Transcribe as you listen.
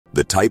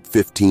The Type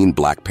 15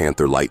 Black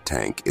Panther light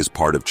tank is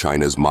part of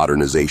China's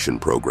modernization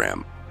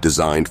program,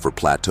 designed for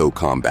plateau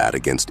combat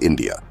against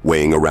India.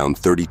 Weighing around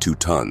 32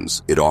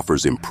 tons, it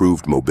offers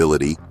improved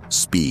mobility,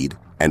 speed,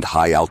 and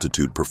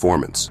high-altitude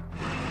performance.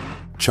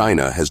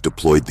 China has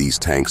deployed these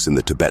tanks in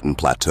the Tibetan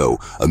Plateau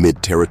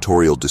amid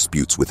territorial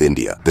disputes with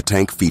India. The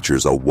tank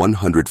features a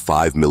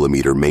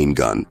 105mm main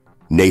gun,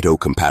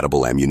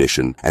 NATO-compatible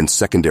ammunition, and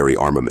secondary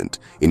armament,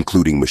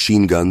 including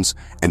machine guns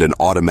and an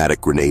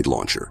automatic grenade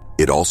launcher.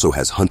 It also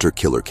has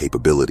hunter-killer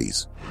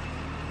capabilities,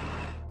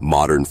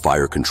 modern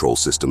fire control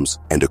systems,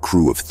 and a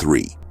crew of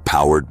 3,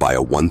 powered by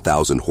a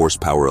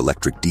 1,000-horsepower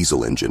electric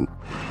diesel engine.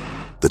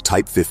 The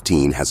Type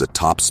 15 has a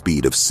top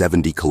speed of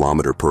 70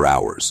 km per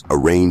hour, a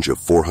range of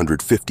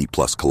 450+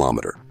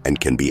 km, and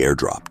can be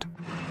airdropped.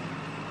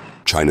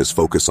 China's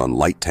focus on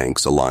light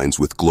tanks aligns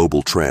with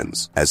global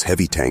trends as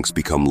heavy tanks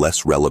become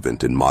less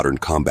relevant in modern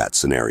combat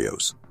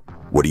scenarios.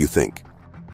 What do you think?